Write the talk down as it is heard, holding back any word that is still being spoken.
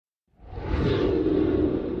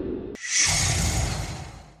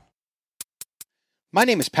My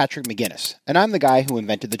name is Patrick McGinnis, and I'm the guy who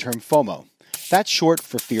invented the term FOMO. That's short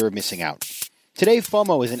for fear of missing out. Today,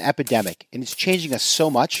 FOMO is an epidemic, and it's changing us so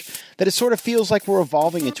much that it sort of feels like we're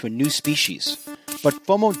evolving into a new species. But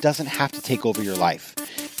FOMO doesn't have to take over your life.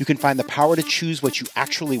 You can find the power to choose what you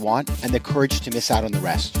actually want and the courage to miss out on the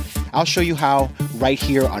rest. I'll show you how right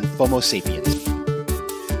here on FOMO Sapiens.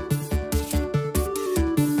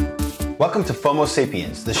 Welcome to FOMO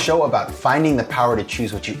Sapiens, the show about finding the power to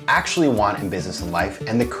choose what you actually want in business and life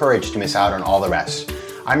and the courage to miss out on all the rest.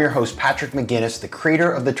 I'm your host, Patrick McGinnis, the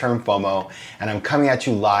creator of the term FOMO, and I'm coming at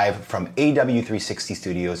you live from AW360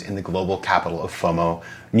 Studios in the global capital of FOMO,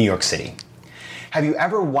 New York City. Have you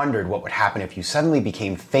ever wondered what would happen if you suddenly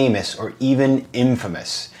became famous or even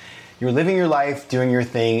infamous? You're living your life, doing your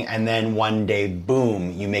thing, and then one day,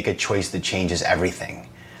 boom, you make a choice that changes everything.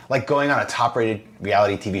 Like going on a top-rated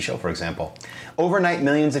reality TV show, for example. Overnight,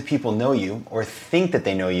 millions of people know you or think that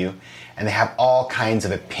they know you, and they have all kinds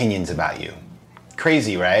of opinions about you.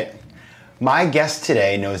 Crazy, right? My guest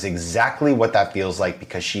today knows exactly what that feels like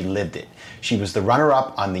because she lived it. She was the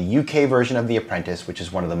runner-up on the UK version of The Apprentice, which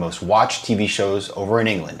is one of the most watched TV shows over in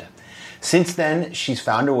England. Since then, she's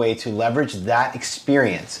found a way to leverage that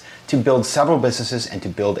experience to build several businesses and to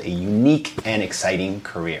build a unique and exciting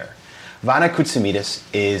career. Vana Koutsimidis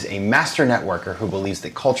is a master networker who believes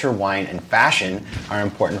that culture, wine, and fashion are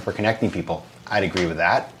important for connecting people. I'd agree with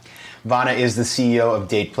that. Vana is the CEO of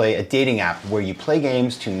DatePlay, a dating app where you play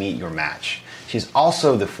games to meet your match. She's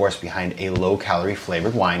also the force behind a low-calorie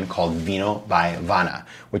flavored wine called Vino by Vana,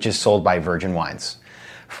 which is sold by Virgin Wines.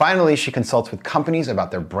 Finally, she consults with companies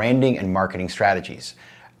about their branding and marketing strategies.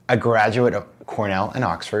 A graduate of Cornell and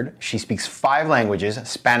Oxford, she speaks 5 languages: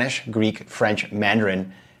 Spanish, Greek, French,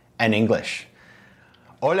 Mandarin, and English.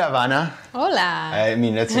 Hola, Vana. Hola. I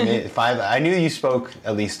mean, that's 5. I knew you spoke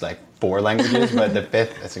at least like 4 languages, but the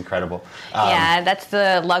 5th, that's incredible. Yeah, that's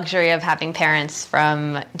the luxury of having parents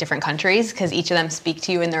from different countries, because each of them speak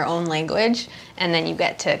to you in their own language, and then you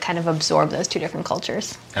get to kind of absorb those 2 different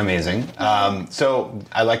cultures. Amazing. So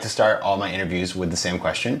I like to start all my interviews with the same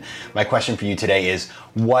question. My question for you today is,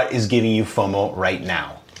 what is giving you FOMO right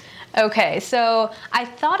now? Okay, so I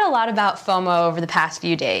thought a lot about FOMO over the past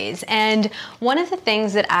few days, and one of the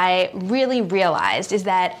things that I really realized is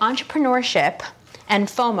that entrepreneurship and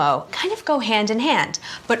FOMO kind of go hand in hand,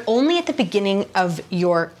 but only at the beginning of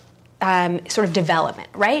your sort of development,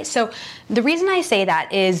 right? So the reason I say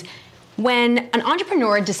that is when an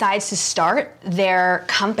entrepreneur decides to start their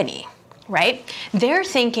company, right? They're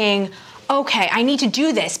thinking, okay, I need to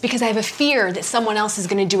do this because I have a fear that someone else is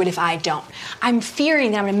going to do it if I don't. I'm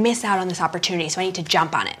fearing that I'm going to miss out on this opportunity, so I need to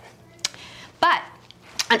jump on it. But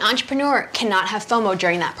an entrepreneur cannot have FOMO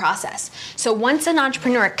during that process. So once an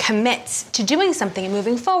entrepreneur commits to doing something and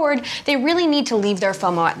moving forward, they really need to leave their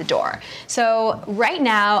FOMO at the door. So right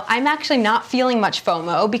now, I'm actually not feeling much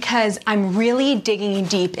FOMO because I'm really digging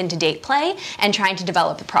deep into DatePlay and trying to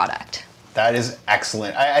develop the product. That is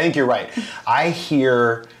excellent. I think you're right. I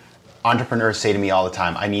hear entrepreneurs say to me all the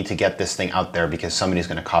time, I need to get this thing out there because somebody's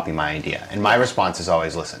going to copy my idea. And my response is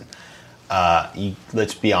always, listen,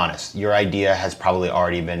 let's be honest. Your idea has probably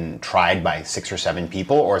already been tried by 6 or 7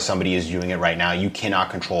 people, or somebody is doing it right now. You cannot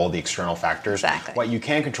control the external factors. Exactly. What you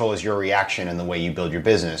can control is your reaction and the way you build your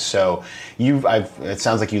business. So it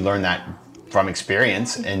sounds like you learned that from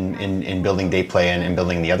experience in building DatePlay and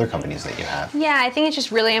building the other companies that you have. Yeah, I think it's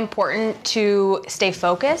just really important to stay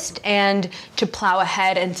focused and to plow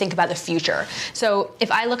ahead and think about the future. So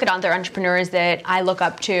if I look at other entrepreneurs that I look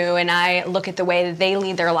up to and I look at the way that they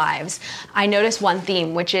lead their lives, I notice one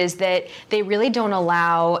theme, which is that they really don't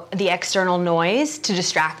allow the external noise to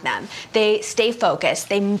distract them. They stay focused,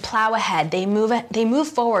 they plow ahead, they move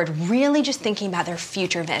forward, really just thinking about their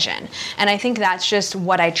future vision. And I think that's just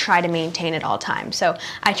what I try to maintain at all times. So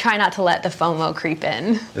I try not to let the FOMO creep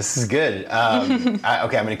in. This is good. Okay, I'm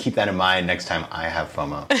going to keep that in mind next time I have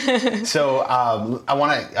FOMO. So I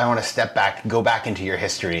want to step back, go back into your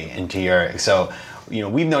history,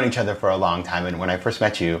 we've known each other for a long time, and when I first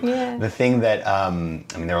met you, the thing that,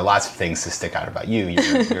 there were lots of things to stick out about you.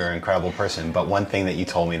 You're an incredible person, but one thing that you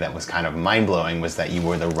told me that was kind of mind-blowing was that you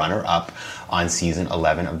were the runner-up on season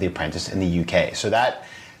 11 of The Apprentice in the UK. So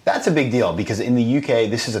that's a big deal because in the UK,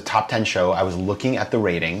 this is a top 10 show. I was looking at the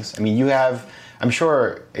ratings. I'm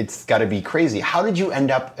sure it's got to be crazy. How did you end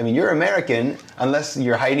up, you're American, unless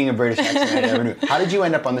you're hiding a British accent, I never knew. How did you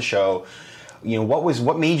end up on the show?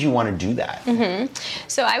 What made you want to do that? Mm-hmm.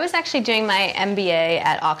 So I was actually doing my MBA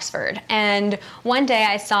at Oxford, and one day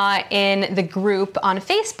I saw in the group on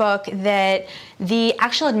Facebook that the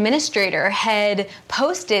actual administrator had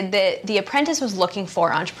posted that The Apprentice was looking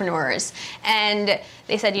for entrepreneurs. And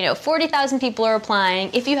they said, 40,000 people are applying.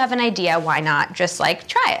 If you have an idea, why not just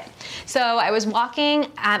try it? So I was walking,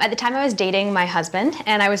 at the time I was dating my husband,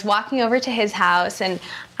 and I was walking over to his house, and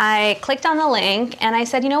I clicked on the link, and I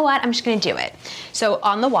said, you know what, I'm just going to do it. So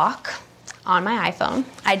on the walk, on my iPhone,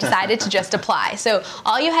 I decided to just apply. So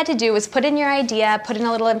all you had to do was put in your idea, put in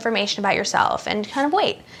a little information about yourself, and kind of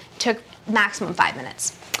wait. It took maximum 5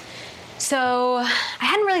 minutes. So I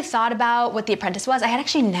hadn't really thought about what The Apprentice was. I had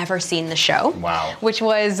actually never seen the show. Wow. Which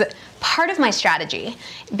was part of my strategy,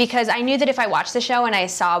 because I knew that if I watched the show and I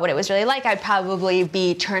saw what it was really like, I'd probably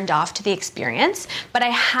be turned off to the experience. But I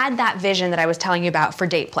had that vision that I was telling you about for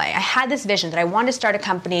Date Play. I had this vision that I wanted to start a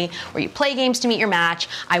company where you play games to meet your match.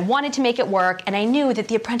 I wanted to make it work, and I knew that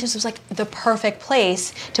The Apprentice was the perfect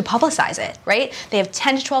place to publicize it, right? They have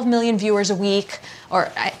 10 to 12 million viewers a week,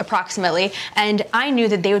 or approximately, and I knew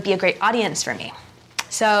that they would be a great audience for me.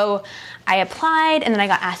 So I applied, and then I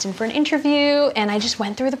got asked in for an interview, and I just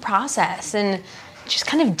went through the process and just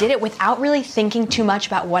kind of did it without really thinking too much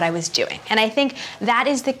about what I was doing. And I think that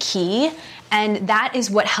is the key, and that is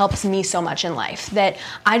what helps me so much in life, that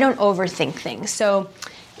I don't overthink things. So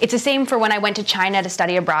it's the same for when I went to China to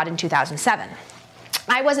study abroad in 2007.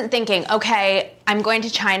 I wasn't thinking, okay, I'm going to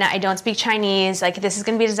China, I don't speak Chinese, this is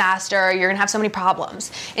going to be a disaster, you're going to have so many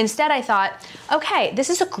problems. Instead, I thought, okay, this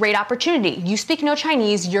is a great opportunity. You speak no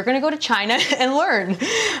Chinese, you're going to go to China and learn.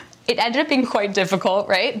 It ended up being quite difficult,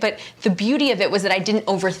 right? But the beauty of it was that I didn't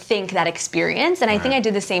overthink that experience, and I think I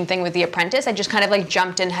did the same thing with The Apprentice. I just kind of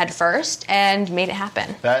jumped in head first and made it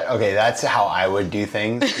happen. That's how I would do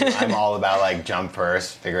things. I'm all about jump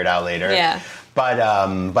first, figure it out later. Yeah.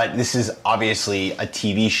 But this is obviously a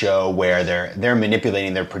TV show where they're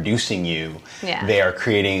manipulating, they're producing you. Yeah. They are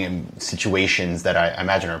creating situations that I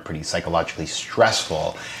imagine are pretty psychologically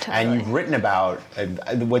stressful. Totally. And you've written about,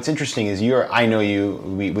 what's interesting is I know you,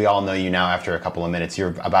 we all know you now after a couple of minutes,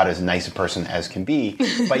 you're about as nice a person as can be,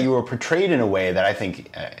 but you were portrayed in a way that I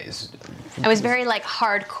think is... I was very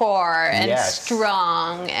hardcore and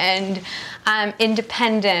strong and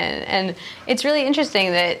independent, and it's really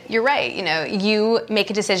interesting that you're right. You make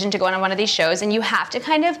a decision to go on one of these shows, and you have to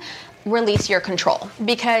kind of release your control,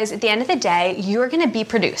 because at the end of the day, you're going to be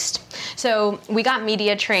produced. So we got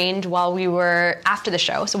media trained while we were after the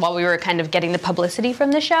show, so while we were kind of getting the publicity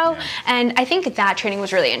from the show, and I think that training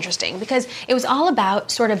was really interesting because it was all about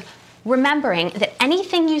sort of remembering that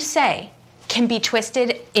anything you say can be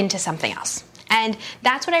twisted into something else. And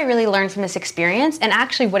that's what I really learned from this experience. And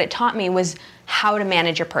actually what it taught me was how to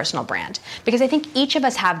manage your personal brand. Because I think each of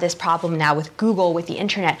us have this problem now with Google, with the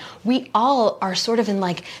internet. We all are sort of in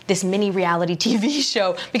this mini reality TV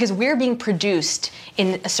show because we're being produced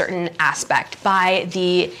in a certain aspect by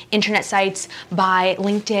the internet sites, by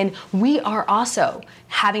LinkedIn. We are also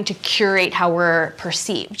having to curate how we're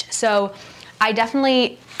perceived. So I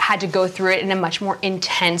definitely had to go through it in a much more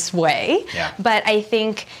intense way. Yeah. But I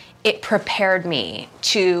think it prepared me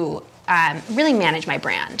to really manage my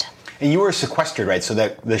brand. And you were sequestered, right? So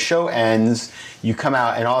that the show ends, you come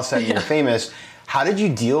out, and all of a sudden you're famous. How did you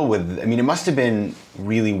deal with, it must have been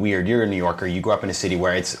really weird. You're a New Yorker, you grew up in a city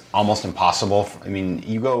where it's almost impossible.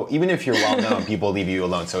 You go, even if you're well known, people leave you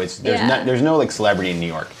alone. So there's no celebrity in New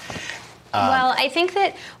York. Well, I think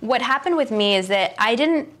that what happened with me is that as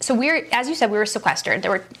you said, we were sequestered.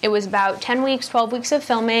 It was about 10 weeks, 12 weeks of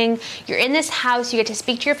filming. You're in this house, you get to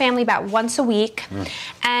speak to your family about once a week,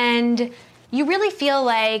 and you really feel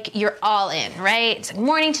like you're all in, right? It's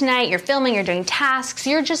morning to night, you're filming, you're doing tasks,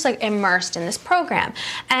 you're just immersed in this program.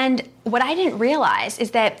 And what I didn't realize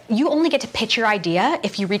is that you only get to pitch your idea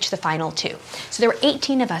if you reach the final 2. So there were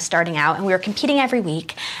 18 of us starting out, and we were competing every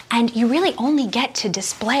week, and you really only get to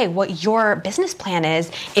display what your business plan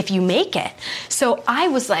is if you make it. So I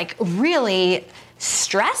was really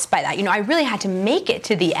stressed by that. I really had to make it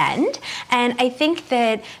to the end, and I think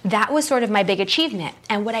that was sort of my big achievement.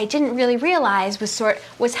 And what I didn't really realize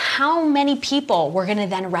was how many people were going to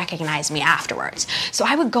then recognize me afterwards. So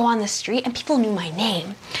I would go on the street and people knew my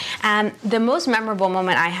name. The most memorable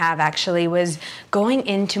moment I have actually was going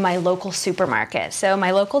into my local supermarket. So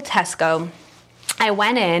my local Tesco, I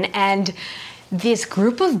went in, and this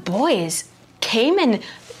group of boys came in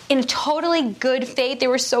totally good faith. They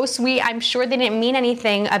were so sweet. I'm sure they didn't mean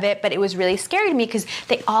anything of it, but it was really scary to me because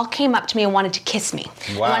they all came up to me and wanted to kiss me.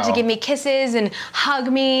 Wow. Wanted to give me kisses and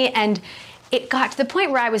hug me, and it got to the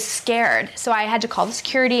point where I was scared. So I had to call the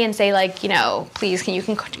security and say, please, can you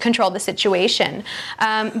control the situation?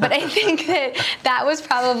 But I think that was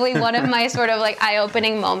probably one of my sort of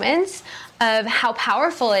eye-opening moments. of how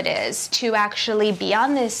powerful it is to actually be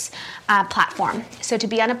on this platform. So to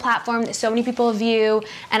be on a platform that so many people view,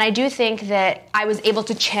 and I do think that I was able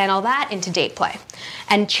to channel that into date play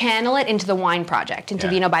and channel it into the wine project, into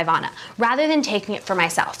Vino by Vana, rather than taking it for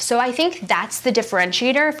myself. So I think that's the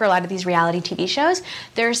differentiator for a lot of these reality TV shows.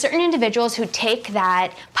 There are certain individuals who take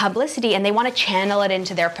that publicity and they want to channel it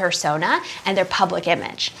into their persona and their public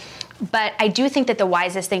image. But I do think that the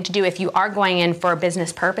wisest thing to do if you are going in for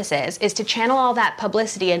business purposes is to channel all that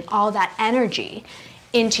publicity and all that energy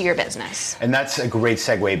into your business. And that's a great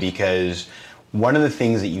segue, because one of the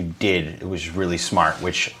things that you did, it was really smart,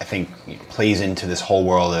 which I think plays into this whole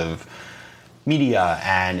world of media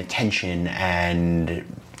and attention and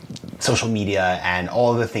social media and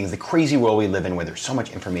all of the things, the crazy world we live in where there's so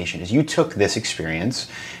much information, is you took this experience,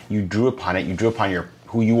 you drew upon it, you drew upon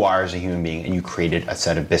who you are as a human being, and you created a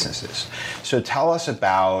set of businesses. So tell us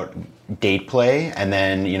about date play, and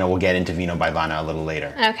then we'll get into Vino by Vana a little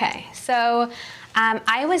later. Okay, so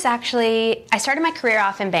I started my career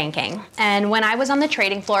off in banking, and when I was on the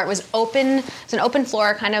trading floor, it was an open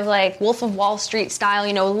floor, kind of like Wolf of Wall Street style,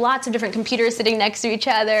 lots of different computers sitting next to each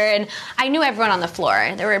other, and I knew everyone on the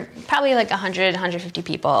floor. There were probably like 100, 150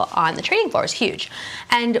 people on the trading floor. It was huge.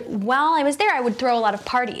 And while I was there, I would throw a lot of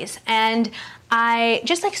parties, and I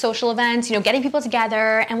just like social events, getting people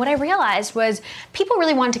together. And what I realized was people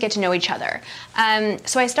really wanted to get to know each other.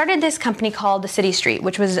 So I started this company called The City Street,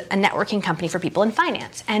 which was a networking company for people in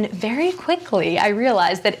finance. And very quickly, I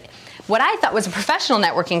realized that what I thought was a professional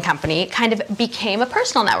networking company kind of became a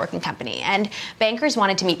personal networking company. And bankers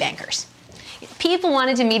wanted to meet bankers. People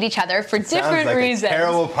wanted to meet each other for different reasons. Sounds like a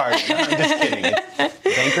terrible party. I'm just kidding.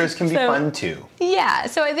 Bankers can be fun too. Yeah,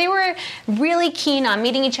 so they were really keen on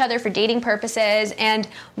meeting each other for dating purposes, and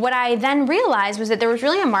what I then realized was that there was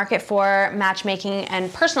really a market for matchmaking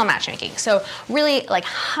and personal matchmaking. So really like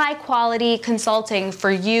high quality consulting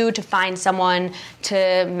for you to find someone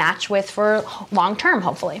to match with for long term,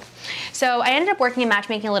 hopefully. So I ended up working in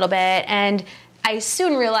matchmaking a little bit, and I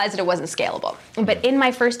soon realized that it wasn't scalable. But in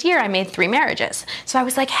my first year, I made 3 marriages. So I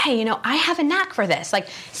was like, hey, I have a knack for this. Like,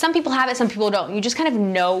 some people have it, some people don't. You just kind of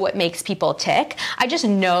know what makes people tick. I just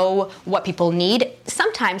know what people need,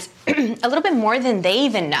 sometimes a little bit more than they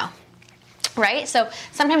even know, right? So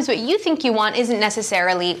sometimes what you think you want isn't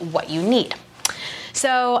necessarily what you need.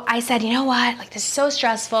 So I said, you know what? Like, this is so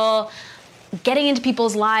stressful. Getting into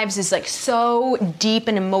people's lives is like so deep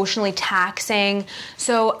and emotionally taxing.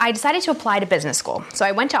 So I decided to apply to business school. So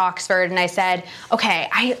I went to Oxford and I said, okay,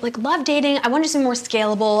 I love dating. I want to do something more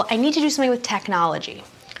scalable. I need to do something with technology.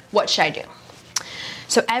 What should I do?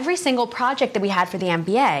 So every single project that we had for the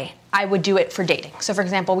MBA, I would do it for dating. So for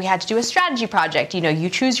example, we had to do a strategy project. You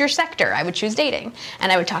choose your sector. I would choose dating.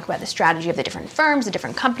 And I would talk about the strategy of the different firms, the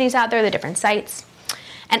different companies out there, the different sites.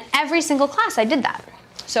 And every single class I did that.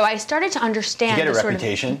 So I started to understand Did you get a the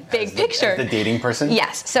reputation sort of big picture. As the dating person?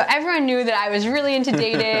 Yes. So everyone knew that I was really into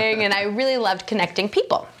dating and I really loved connecting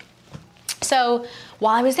people. So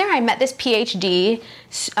while I was there, I met this PhD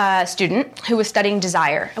student who was studying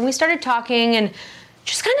desire. And we started talking and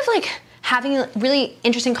just kind of like having really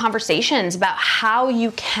interesting conversations about how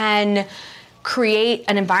you can create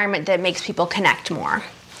an environment that makes people connect more.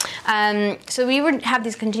 So we would have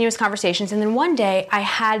these continuous conversations, and then one day I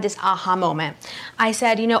had this aha moment. I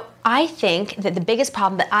said, I think that the biggest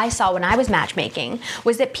problem that I saw when I was matchmaking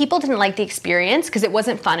was that people didn't like the experience because it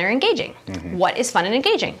wasn't fun or engaging. Mm-hmm. What is fun and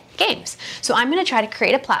engaging? Games. So I'm going to try to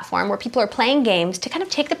create a platform where people are playing games to kind of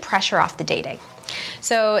take the pressure off the dating.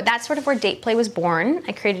 So that's sort of where Date Play was born.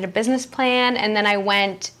 I created a business plan, and then I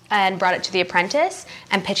went and brought it to The Apprentice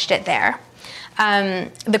and pitched it there.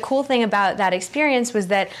 The cool thing about that experience was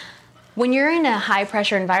that when you're in a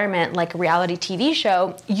high-pressure environment like a reality TV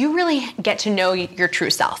show, you really get to know your true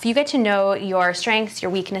self. You get to know your strengths,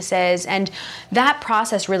 your weaknesses, and that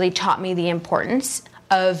process really taught me the importance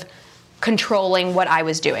of controlling what I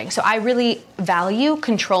was doing. So I really value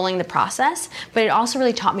controlling the process, but it also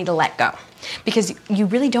really taught me to let go, because you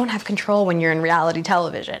really don't have control when you're in reality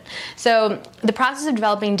television. So the process of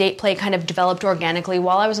developing Date Play kind of developed organically.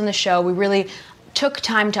 While I was on the show, we really took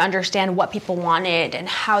time to understand what people wanted and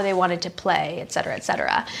how they wanted to play, et cetera, et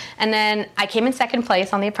cetera. And then I came in second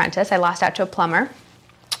place on The Apprentice. I lost out to a plumber.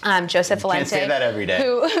 Joseph Valente. Can't say that every day.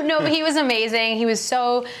 But he was amazing. He was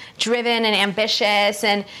so driven and ambitious,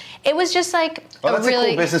 and it was just like that's a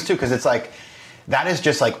cool business too, because it's like, that is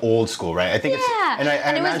just like old school, right? I think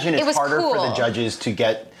I imagine it's harder for the judges to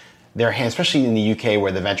get their hands, especially in the UK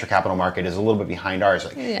where the venture capital market is a little bit behind ours.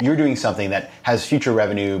 You're doing something that has future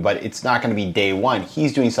revenue, but it's not going to be day one.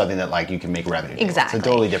 He's doing something that you can make revenue. Exactly. It's a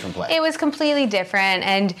totally different play. It was completely different,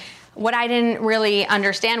 and what I didn't really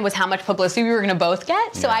understand was how much publicity we were going to both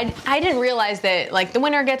get. So I didn't realize that like the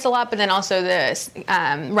winner gets a lot, but then also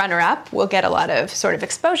the runner-up will get a lot of sort of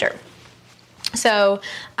exposure. So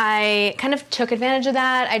I kind of took advantage of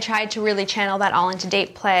that. I tried to really channel that all into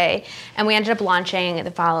date play, and we ended up launching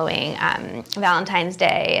the following Valentine's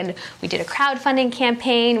Day, and we did a crowdfunding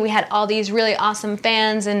campaign. We had all these really awesome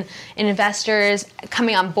fans and investors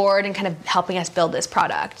coming on board and kind of helping us build this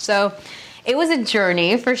product. So it was a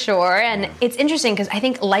journey for sure, and it's interesting because I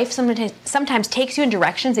think life sometimes takes you in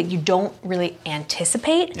directions that you don't really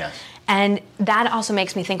anticipate. Yes. And that also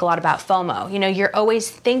makes me think a lot about FOMO. You know, you're always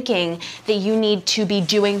thinking that you need to be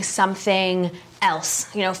doing something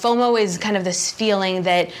else. You know, FOMO is kind of this feeling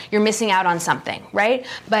that you're missing out on something, right?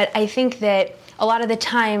 But I think that a lot of the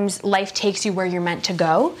times life takes you where you're meant to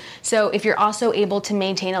go. So if you're also able to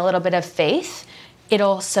maintain a little bit of faith,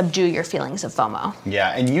 it'll subdue your feelings of FOMO. Yeah,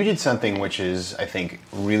 and you did something which is, I think,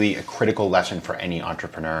 really a critical lesson for any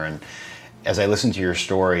entrepreneur. And as I listened to your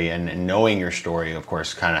story and knowing your story, of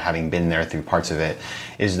course, kind of having been there through parts of it,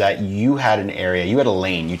 is that you had an area, you had a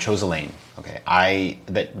lane, you chose a lane. Okay,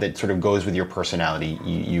 that sort of goes with your personality.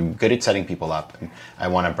 You're good at setting people up. And I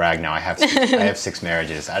want to brag now. I have 6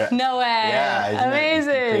 marriages. No way. Yeah,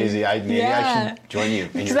 amazing. Crazy. Maybe I should join you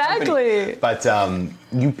in your company. But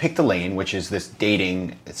you picked a lane, which is this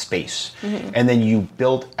dating space, and then you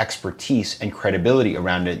built expertise and credibility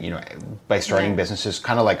around it. You know, by starting businesses,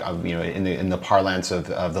 kind of like you know, in the parlance of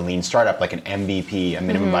the lean startup, like an MVP, a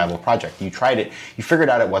minimum viable project. You tried it. You figured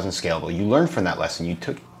out it wasn't scalable. You learned from that lesson. You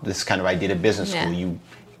took this kind of idea to business school. You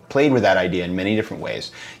played with that idea in many different ways.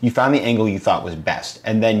 You found the angle you thought was best,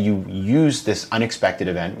 and then you used this unexpected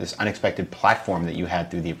event, this unexpected platform that you had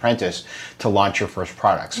through The Apprentice to launch your first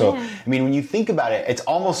product. So, I mean, when you think about it, it's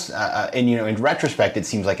almost, and you know, in retrospect, it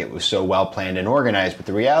seems like it was so well planned and organized. But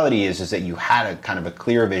the reality is that you had a kind of a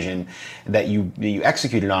clear vision that you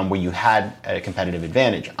executed on, where you had a competitive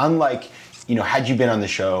advantage. Unlike, you know, had you been on the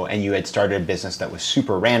show and you had started a business that was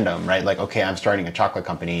super random, right? Like, okay, I'm starting a chocolate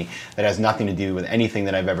company that has nothing to do with anything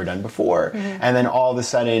that I've ever done before. And then all of a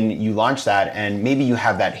sudden you launch that, and maybe you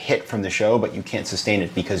have that hit from the show, but you can't sustain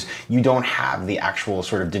it because you don't have the actual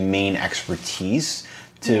sort of domain expertise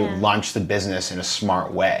to launch the business in a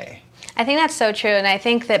smart way. I think that's so true, and I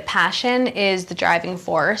think that passion is the driving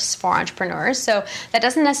force for entrepreneurs. So that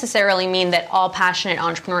doesn't necessarily mean that all passionate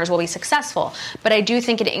entrepreneurs will be successful, but I do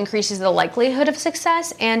think it increases the likelihood of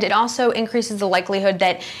success, and it also increases the likelihood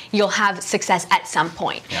that you'll have success at some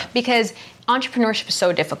point. Because entrepreneurship is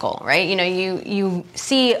so difficult, right? You know, you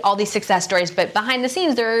see all these success stories, but behind the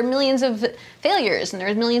scenes there are millions of failures and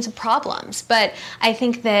there's millions of problems. But I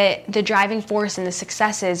think that the driving force in the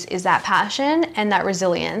successes is that passion and that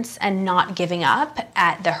resilience and not giving up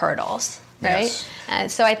at the hurdles, right?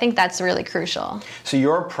 Yes. So I think that's really crucial. So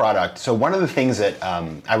your product, so one of the things that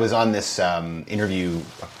I was on this interview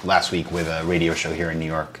last week with a radio show here in New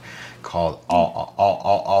York called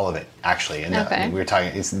all of it, actually, and we were talking.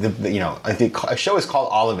 It's you know, I think a show is called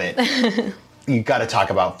All of It. You got to talk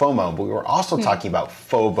about FOMO, but we were also talking about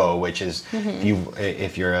FOBO, which is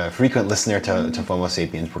if you're a frequent listener to FOMO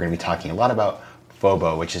Sapiens, we're going to be talking a lot about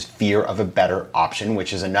FOBO, which is fear of a better option,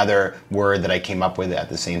 which is another word that I came up with at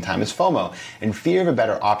the same time as FOMO. And fear of a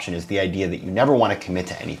better option is the idea that you never want to commit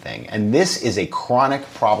to anything. And this is a chronic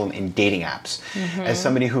problem in dating apps. As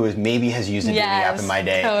somebody who has used a dating app in my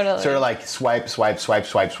day, sort of like swipe,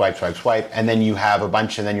 and then you have a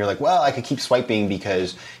bunch, and then you're like, well, I could keep swiping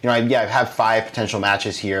because, you know, I have 5 potential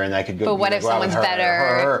matches here, and I could go. But what if someone's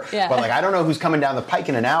better? But like, I don't know who's coming down the pike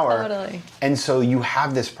in an hour. And so you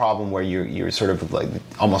have this problem where you're sort of like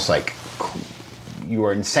almost like you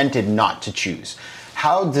are incented not to choose.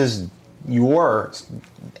 How does your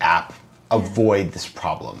app avoid this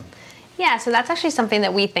problem? Yeah, so that's actually something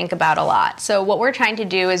that we think about a lot. So what we're trying to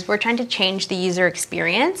do is we're trying to change the user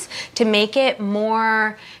experience to make it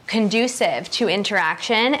more conducive to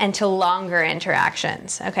interaction and to longer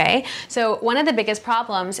interactions, okay? So one of the biggest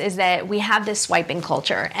problems is that we have this swiping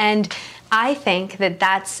culture, and I think that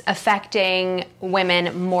that's affecting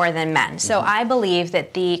women more than men. So I believe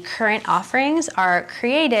that the current offerings are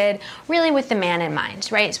created really with the man in mind,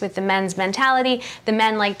 right? It's with the men's mentality. The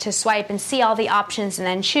men like to swipe and see all the options and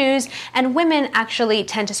then choose, and women actually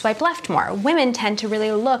tend to swipe left more. Women tend to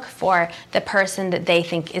really look for the person that they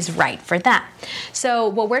think is right for them. So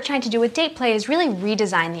what we're trying to do with Date Play is really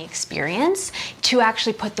redesign the experience to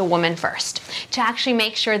actually put the woman first, to actually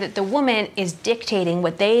make sure that the woman is dictating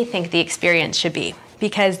what they think the experience should be,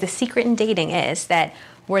 because the secret in dating is that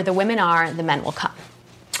where the women are, the men will come.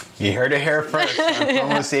 You heard it here first.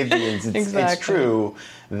 Homo sapiens. It's true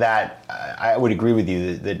that I would agree with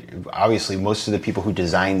you that obviously most of the people who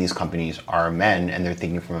design these companies are men, and they're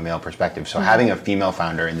thinking from a male perspective. So having a female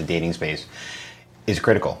founder in the dating space is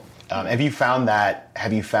critical. Have you found that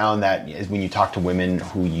when you talk to women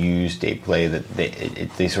who use date play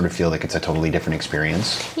that they sort of feel like it's a totally different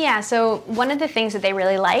experience? Yeah, so one of the things that they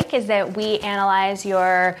really like is that we analyze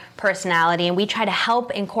your personality and we try to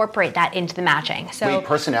help incorporate that into the matching. So wait,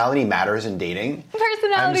 personality matters in dating?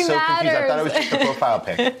 Personality matters. I'm so confused. I thought it was just a profile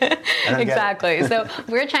pic. Exactly. So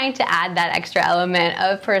we're trying to add that extra element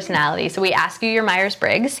of personality. So we ask you your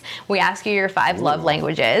Myers-Briggs, we ask you your 5 love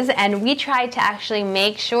languages, and we try to actually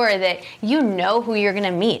make sure that you know who you're going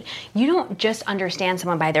to meet. You don't just understand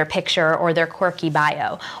someone by their picture or their quirky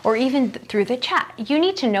bio, or even through the chat. You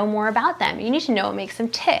need to know more about them. You need to know what makes them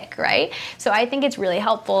tick, right? So I think it's really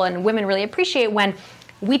helpful, and women really appreciate when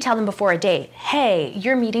we tell them before a date, hey,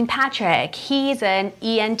 you're meeting Patrick. He's an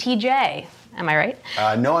ENTJ. Am I right?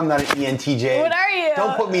 No, I'm not an ENTJ. What are you?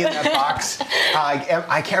 Don't put me in that box.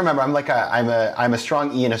 I can't remember. I'm a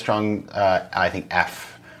strong E and a strong I think F.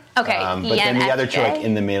 Okay, but then the other two, like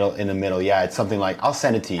in the middle, yeah, it's something like, I'll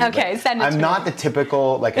send it to you. Okay, send it to me. I'm not the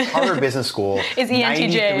typical, like at Harvard Business School, is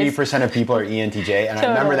ENTJs. 93% of people are ENTJ, and I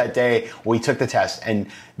remember that day we took the test, and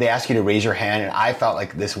they asked you to raise your hand, and I felt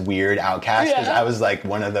like this weird outcast, because I was like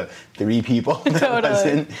one of the 3 people that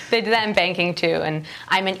wasn't. They did that in banking too, and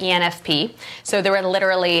I'm an ENFP, so there were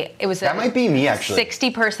literally, it was that might be me actually.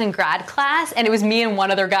 60-person grad class, and it was me and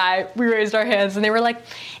one other guy. We raised our hands, and they were like,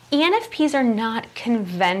 ENFPs are not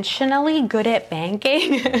conventionally good at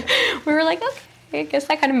banking. We were like, okay, I guess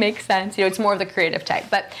that kind of makes sense. You know, it's more of the creative type.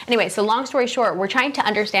 But anyway, so long story short, we're trying to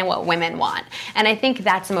understand what women want. And I think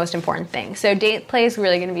that's the most important thing. So date play is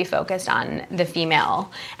really going to be focused on the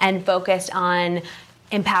female and focused on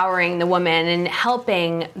empowering the woman and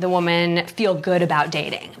helping the woman feel good about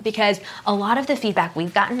dating. Because a lot of the feedback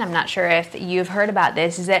we've gotten, I'm not sure if you've heard about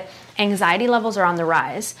this, is that anxiety levels are on the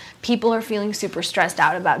rise. People are feeling super stressed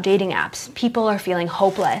out about dating apps. People are feeling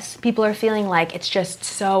hopeless. People are feeling like it's just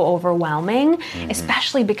so overwhelming,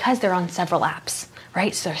 especially because they're on several apps,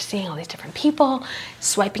 right? So they're seeing all these different people,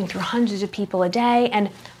 swiping through hundreds of people a day, and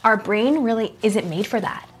our brain really isn't made for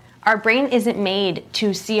that. Our brain isn't made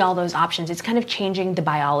to see all those options. It's kind of changing the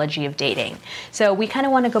biology of dating. So we kind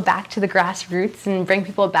of want to go back to the grassroots and bring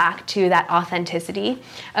people back to that authenticity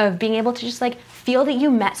of being able to just like feel that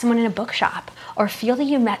you met someone in a bookshop or feel that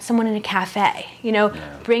you met someone in a cafe, you know,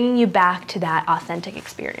 bringing you back to that authentic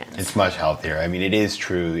experience. It's much healthier. I mean, it is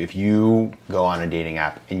true. If you go on a dating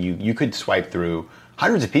app and you could swipe through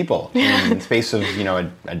hundreds of people in the space of, you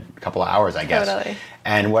know, a couple of hours, I guess. Totally.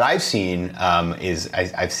 And what I've seen is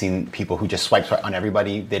I've seen people who just swipe on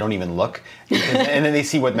everybody. They don't even look. And then they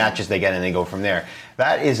see what matches they get and they go from there.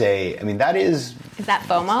 That is Is that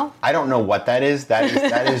FOMO? I don't know what that is. I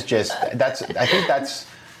think that's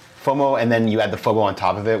FOMO, and then you add the FOMO on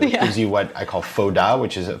top of it, which gives you what I call faux da,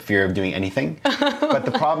 which is a fear of doing anything. But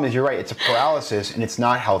the problem is, you're right, it's a paralysis, and it's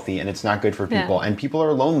not healthy, and it's not good for people. And people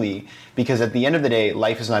are lonely because at the end of the day,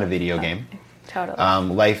 life is not a video game.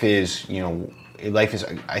 Totally. Life is,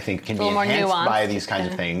 I think, can be enhanced by these kinds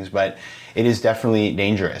of things, but it is definitely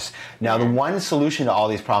dangerous. Now, the one solution to all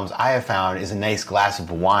these problems I have found is a nice glass of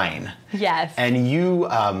wine. Yes. And you,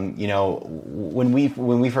 when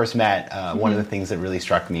we first met, one of the things that really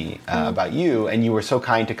struck me about you, and you were so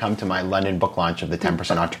kind to come to my London book launch of the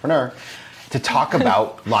 10% Entrepreneur, to talk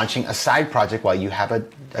about launching a side project while you have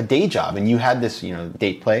a day job. And you had this,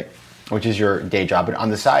 date play, which is your day job. But on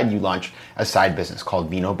the side, you launch a side business called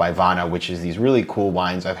Vino by Vana, which is these really cool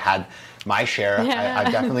wines. I've had my share.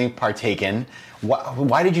 I've definitely partaken.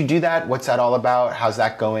 Why did you do that? What's that all about? How's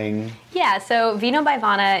that going? Yeah, so Vino by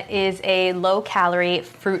Vana is a low-calorie,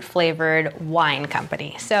 fruit-flavored wine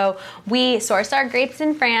company. So we source our grapes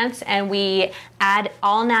in France, and we add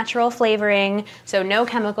all-natural flavoring, so no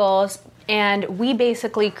chemicals, and we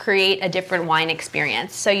basically create a different wine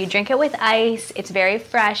experience. So you drink it with ice, it's very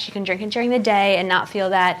fresh, you can drink it during the day and not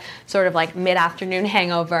feel that sort of like mid-afternoon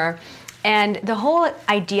hangover. And the whole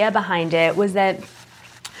idea behind it was that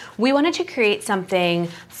we wanted to create something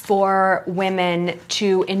for women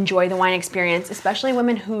to enjoy the wine experience, especially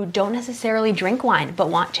women who don't necessarily drink wine but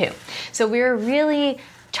want to. So we were really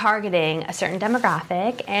targeting a certain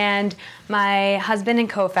demographic, and my husband and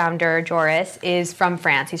co-founder Joris is from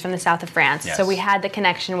France. He's from the south of France. Yes. So we had the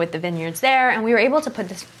connection with the vineyards there, and we were able to put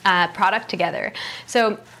this product together.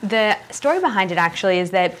 So the story behind it actually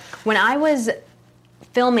is that when I was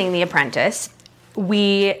filming The Apprentice,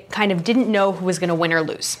 we kind of didn't know who was going to win or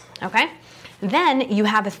lose, okay? Then you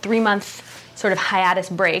have a 3-month sort of hiatus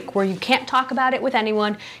break where you can't talk about it with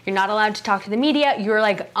anyone. You're not allowed to talk to the media. You're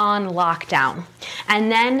like on lockdown.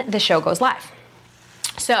 And then the show goes live.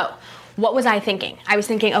 So what was I thinking? I was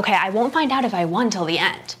thinking, okay, I won't find out if I won till the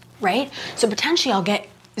end, right? So potentially I'll get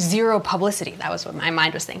zero publicity. That was what my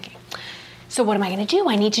mind was thinking. So what am I going to do?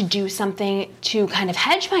 I need to do something to kind of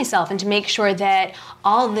hedge myself and to make sure that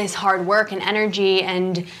all this hard work and energy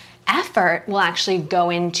and effort will actually go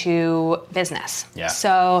into business. Yeah.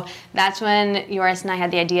 So that's when Joris and I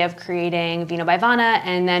had the idea of creating Vino by Vana,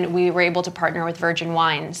 and then we were able to partner with Virgin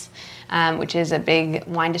Wines, which is a big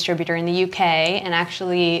wine distributor in the UK, and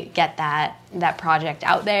actually get that project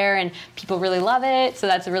out there, and people really love it. So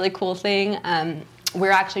that's a really cool thing.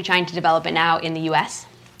 We're actually trying to develop it now in the US.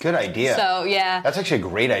 Good idea. So yeah, that's actually a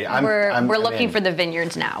great idea. We're looking for the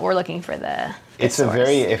vineyards now. We're looking for the. It's source. a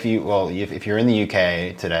very if you're in the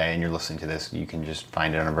UK today and you're listening to this, you can just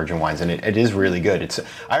find it on Virgin Wines, and it is really good.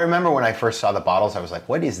 I remember when I first saw the bottles, I was like,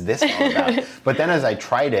 what is this all about? But then as I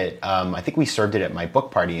tried it, I think we served it at my book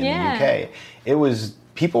party in the UK.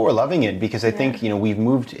 People were loving it because I think we've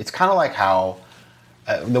moved. It's kind of like how.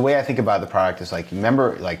 The way I think about the product is like,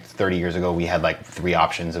 remember like 30 years ago we had like 3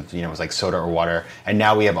 options of, it was like soda or water, and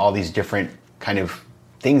now we have all these different kind of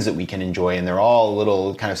things that we can enjoy, and they're all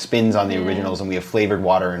little kind of spins on the originals, and we have flavored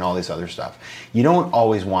water and all this other stuff. You don't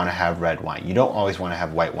always want to have red wine. You don't always want to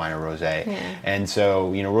have white wine or rosé. Yeah. And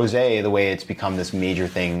so, rosé, the way it's become this major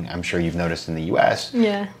thing, I'm sure you've noticed in the US.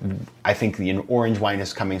 Yeah. I think the orange wine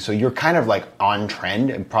is coming, so you're kind of like on trend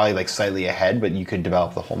and probably like slightly ahead, but you could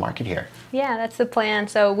develop the whole market here. Yeah, that's the plan.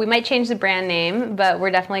 So we might change the brand name, but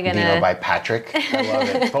we're definitely going to... Vino by Patrick. I love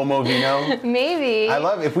it. FOMO Vino. Maybe. I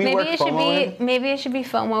love it. If we work FOMO maybe it should be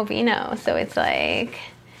FOMO Vino. So it's like,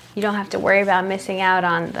 you don't have to worry about missing out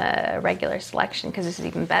on the regular selection because this is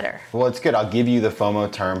even better. Well, it's good. I'll give you the FOMO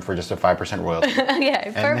term for just a 5% royalty.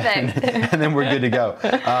 Yeah, perfect. And then we're good to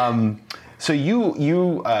go. So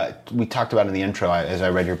we talked about in the intro, as I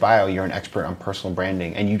read your bio, you're an expert on personal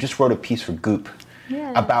branding, and you just wrote a piece for Goop.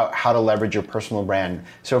 Yeah. About how to leverage your personal brand.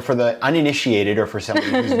 So for the uninitiated or for somebody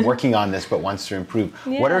who's working on this but wants to improve,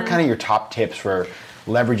 what are kind of your top tips for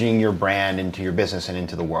leveraging your brand into your business and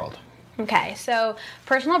into the world? Okay, so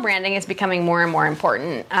personal branding is becoming more and more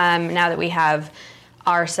important now that we have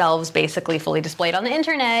ourselves basically fully displayed on the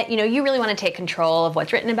internet. You really want to take control of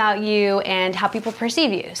what's written about you and how people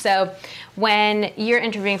perceive you. So when you're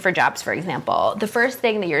interviewing for jobs, for example, the first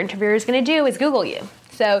thing that your interviewer is going to do is Google you.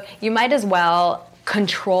 So you might as well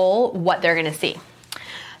control what they're going to see.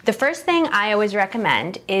 The first thing I always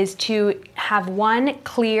recommend is to have one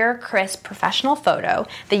clear, crisp, professional photo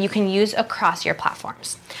that you can use across your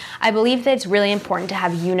platforms. I believe that it's really important to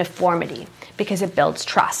have uniformity because it builds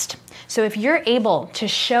trust. So if you're able to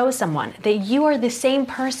show someone that you are the same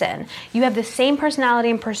person, you have the same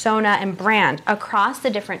personality and persona and brand across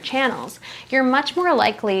the different channels, you're much more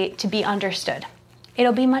likely to be understood.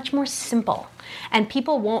 It'll be much more simple. And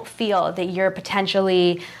people won't feel that you're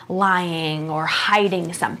potentially lying or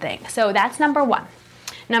hiding something. So that's number one.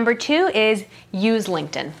 Number 2 is use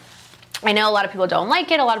LinkedIn. I know a lot of people don't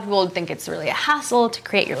like it. A lot of people think it's really a hassle to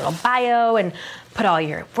create your little bio and put all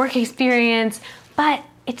your work experience, but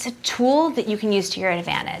it's a tool that you can use to your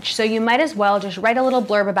advantage. So you might as well just write a little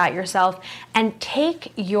blurb about yourself and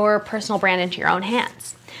take your personal brand into your own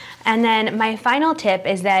hands. And then my final tip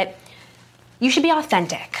is that you should be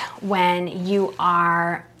authentic when you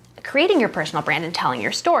are creating your personal brand and telling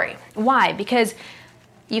your story. Why? Because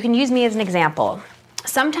you can use me as an example.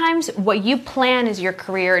 Sometimes what you plan as your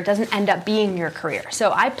career doesn't end up being your career.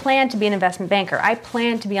 So I plan to be an investment banker. I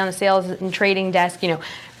plan to be on the sales and trading desk,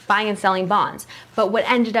 buying and selling bonds. But what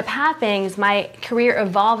ended up happening is my career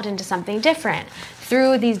evolved into something different.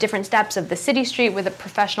 Through these different steps of the city street with the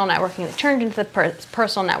professional networking that turned into the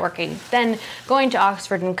personal networking, then going to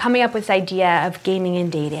Oxford and coming up with this idea of gaming and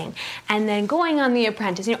dating, and then going on The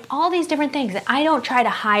Apprentice, all these different things. And I don't try to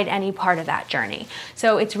hide any part of that journey.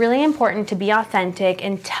 So it's really important to be authentic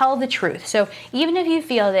and tell the truth. So even if you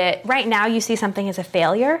feel that right now you see something as a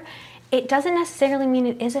failure, it doesn't necessarily mean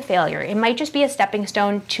it is a failure. It might just be a stepping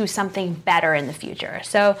stone to something better in the future.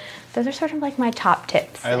 So those are sort of like my top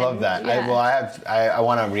tips. I love that. Yeah. I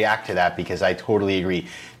want to react to that because I totally agree.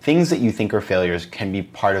 Things that you think are failures can be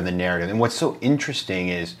part of the narrative. And what's so interesting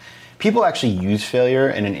is people actually use failure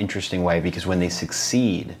in an interesting way because when they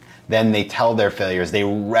succeed, then they tell their failures, they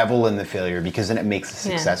revel in the failure because then it makes the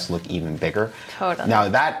success look even bigger. Totally. Now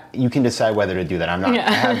that, you can decide whether to do that. I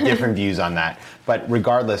have different views on that. But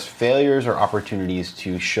regardless, failures are opportunities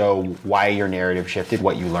to show why your narrative shifted,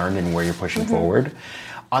 what you learned, and where you're pushing forward.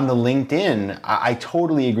 on the LinkedIn, I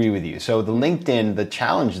totally agree with you. So the LinkedIn, the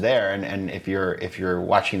challenge there, and if you're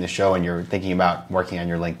watching the show and you're thinking about working on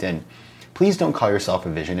your LinkedIn, please don't call yourself a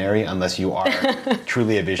visionary unless you are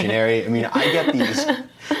truly a visionary. I mean, I get these.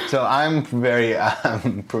 So I'm very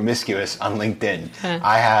promiscuous on LinkedIn.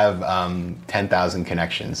 I have 10,000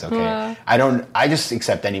 connections. Okay, I just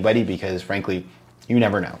accept anybody because, frankly, you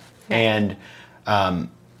never know. And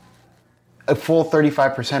a full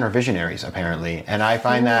 35% are visionaries, apparently, and I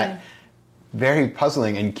find that very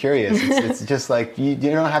puzzling and curious. It's just like you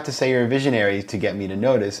don't have to say you're a visionary to get me to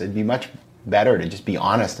notice. It'd be much better to just be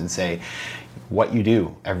honest and say what you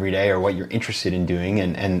do every day or what you're interested in doing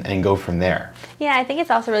and go from there. Yeah, I think it's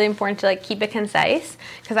also really important to keep it concise,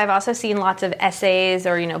 because I've also seen lots of essays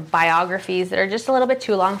or biographies that are just a little bit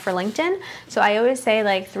too long for LinkedIn. So I always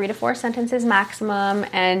say 3 to 4 sentences maximum,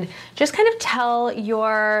 and just kind of tell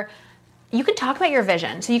you can talk about your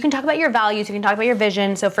vision. So you can talk about your values, you can talk about your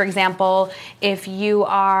vision. So for example, if you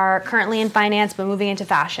are currently in finance but moving into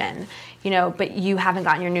fashion, but you haven't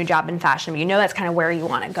gotten your new job in fashion, but that's kind of where you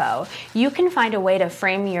want to go, you can find a way to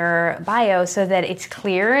frame your bio so that it's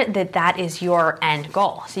clear that that is your end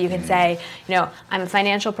goal. So you can say, I'm a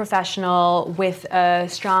financial professional with a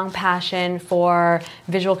strong passion for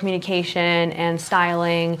visual communication and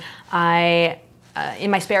styling.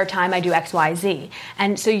 In my spare time, I do X, Y, Z.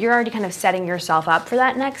 And so you're already kind of setting yourself up for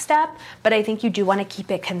that next step. But I think you do want to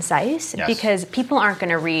keep it concise, because people aren't going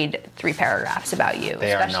to read 3 paragraphs about you,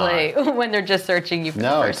 especially when they're just searching you for the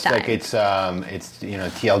first time. It's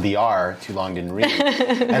TLDR, too long didn't read.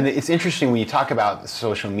 And it's interesting when you talk about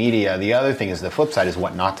social media. The other thing is the flip side is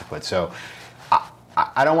what not to put. So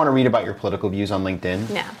I don't want to read about your political views on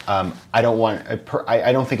LinkedIn. Yeah. I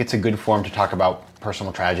don't think it's a good forum to talk about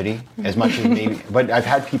personal tragedy as much as maybe. But I've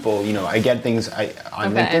had people, I get things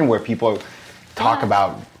on LinkedIn where people talk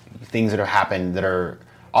about things that have happened that are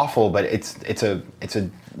awful, but it's a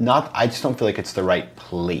not. I just don't feel like it's the right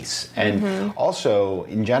place. And also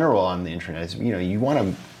in general on the internet is you want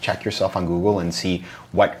to check yourself on Google and see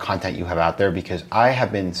what content you have out there, because I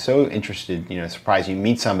have been so interested, surprised. You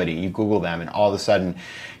meet somebody, you Google them, and all of a sudden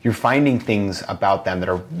you're finding things about them that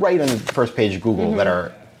are right on the first page of Google that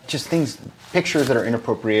are just pictures that are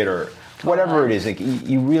inappropriate or whatever it is.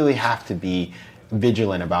 You really have to be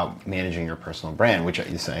vigilant about managing your personal brand, which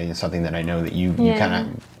is something that I know that you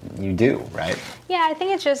do, right? Yeah, I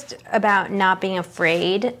think it's just about not being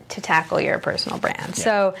afraid to tackle your personal brand. Yeah.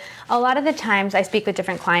 So a lot of the times I speak with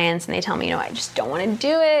different clients and they tell me, I just don't want to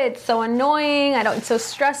do it. It's so annoying. It's so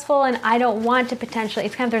stressful, and I don't want to potentially,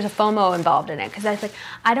 it's kind of, there's a FOMO involved in it, because I was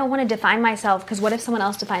I don't want to define myself, because what if someone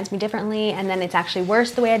else defines me differently and then it's actually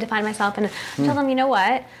worse the way I define myself? And I tell them,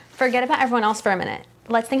 what? Forget about everyone else for a minute.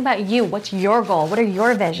 Let's think about you. What's your goal? What are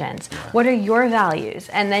your visions? What are your values?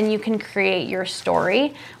 And then you can create your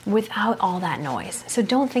story without all that noise. So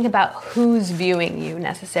don't think about who's viewing you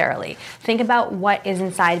necessarily. Think about what is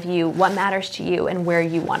inside of you, what matters to you, and where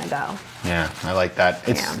you want to go. Yeah, I like that.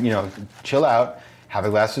 It's, chill out. Have a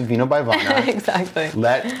glass of vino by Vana. Exactly.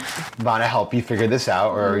 Let Vana help you figure this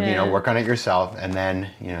out, or work on it yourself, and then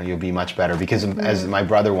you'll be much better. Because as my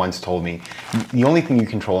brother once told me, the only thing you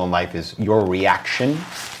control in life is your reaction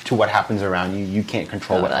to what happens around you. You can't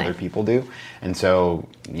control what other people do, and so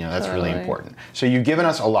that's really important. So you've given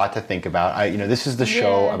us a lot to think about. This is the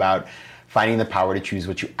show about finding the power to choose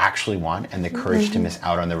what you actually want and the courage to miss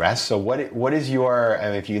out on the rest. So what is your?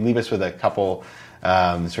 If you leave us with a couple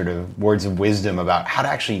sort of words of wisdom about how to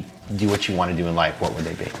actually do what you want to do in life, what would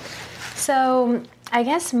they be? So I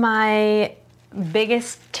guess my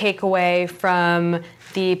biggest takeaway from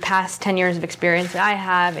the past 10 years of experience that I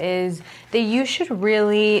have is that you should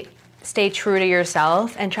really stay true to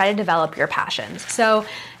yourself and try to develop your passions. So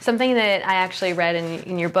something that I actually read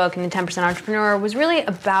in your book, in the 10% Entrepreneur, was really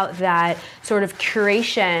about that sort of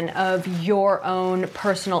curation of your own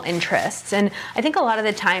personal interests. And I think a lot of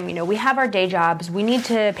the time, we have our day jobs, we need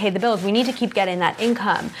to pay the bills, we need to keep getting that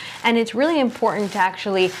income. And it's really important to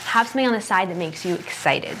actually have something on the side that makes you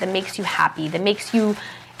excited, that makes you happy, that makes you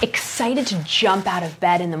excited to jump out of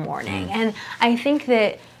bed in the morning. And I think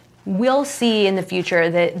that we'll see in the future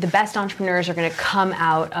that the best entrepreneurs are going to come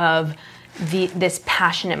out of this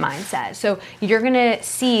passionate mindset. So you're going to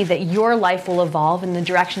see that your life will evolve in the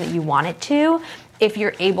direction that you want it to if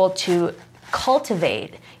you're able to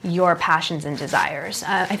cultivate your passions and desires.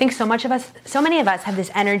 I think so many of us have this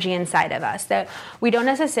energy inside of us that we don't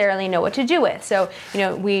necessarily know what to do with. So,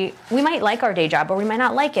 we might like our day job, or we might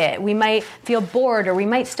not like it. We might feel bored, or we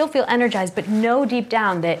might still feel energized, but know deep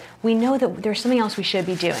down that we know that there's something else we should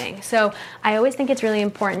be doing. So I always think it's really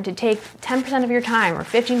important to take 10% of your time or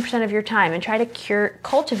 15% of your time and try to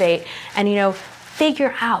cultivate and,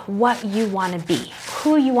 figure out what you want to be,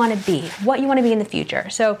 who you want to be, what you want to be in the future.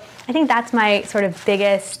 So I think that's my sort of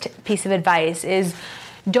biggest piece of advice is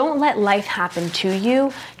don't let life happen to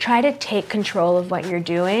you. Try to take control of what you're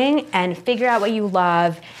doing and figure out what you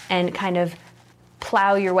love and kind of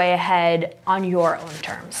plow your way ahead on your own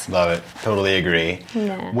terms. Love it. Totally agree.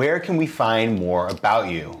 Yeah. Where can we find more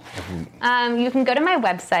about you? You can go to my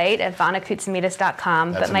website at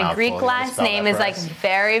vanakoutsimidas.com, but my Greek last name is like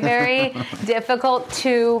very, very difficult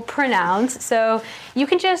to pronounce. So you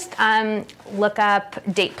can just look up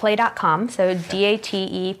dateplay.com, so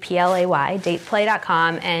DATEPLAY,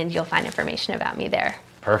 dateplay.com, and you'll find information about me there.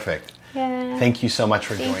 Perfect. Yeah. Thank you so much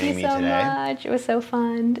for joining me today. Thank you so much. It was so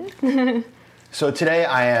fun. So today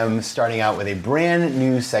I am starting out with a brand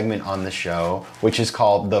new segment on the show, which is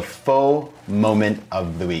called the Faux Moment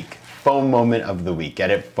of the Week. Faux Moment of the Week.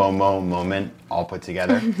 Get it? FOMO moment, all put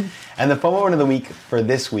together. And the Faux Moment of the Week for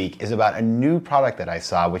this week is about a new product that I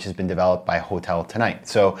saw, which has been developed by Hotel Tonight.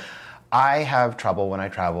 So I have trouble when I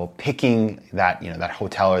travel picking that, that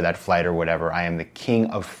hotel or that flight or whatever. I am the king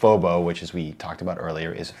of FOBO, which, as we talked about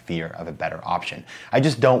earlier, is fear of a better option. I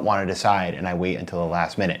just don't want to decide, and I wait until the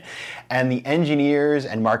last minute. And the engineers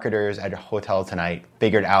and marketers at Hotel Tonight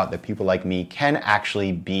figured out that people like me can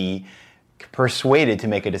actually be persuaded to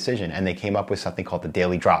make a decision, and they came up with something called the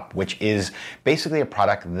Daily Drop, which is basically a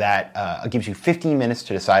product that gives you 15 minutes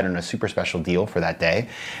to decide on a super special deal for that day.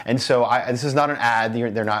 And so this is not an ad,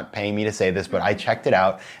 they're not paying me to say this, but I checked it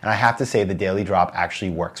out, and I have to say the Daily Drop actually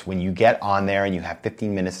works. When you get on there and you have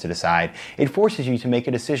 15 minutes to decide, it forces you to make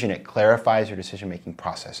a decision. It clarifies your decision-making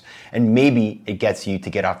process, and maybe it gets you to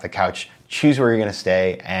get off the couch, choose where you're going to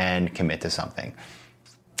stay, and commit to something.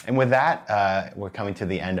 And with that, we're coming to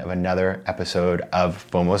the end of another episode of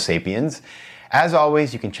FOMO Sapiens. As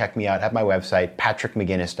always, you can check me out at my website,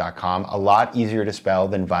 patrickmcginnis.com. A lot easier to spell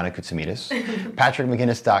than Vana Koutsimidas.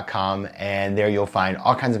 patrickmcginnis.com, and there you'll find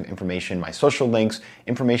all kinds of information, my social links,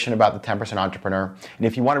 information about the 10% Entrepreneur. And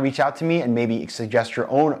if you want to reach out to me and maybe suggest your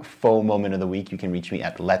own faux moment of the week, you can reach me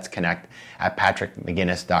at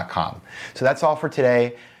letsconnect@patrickmcginnis.com. So that's all for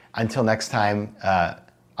today. Until next time,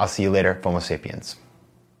 I'll see you later, FOMO Sapiens.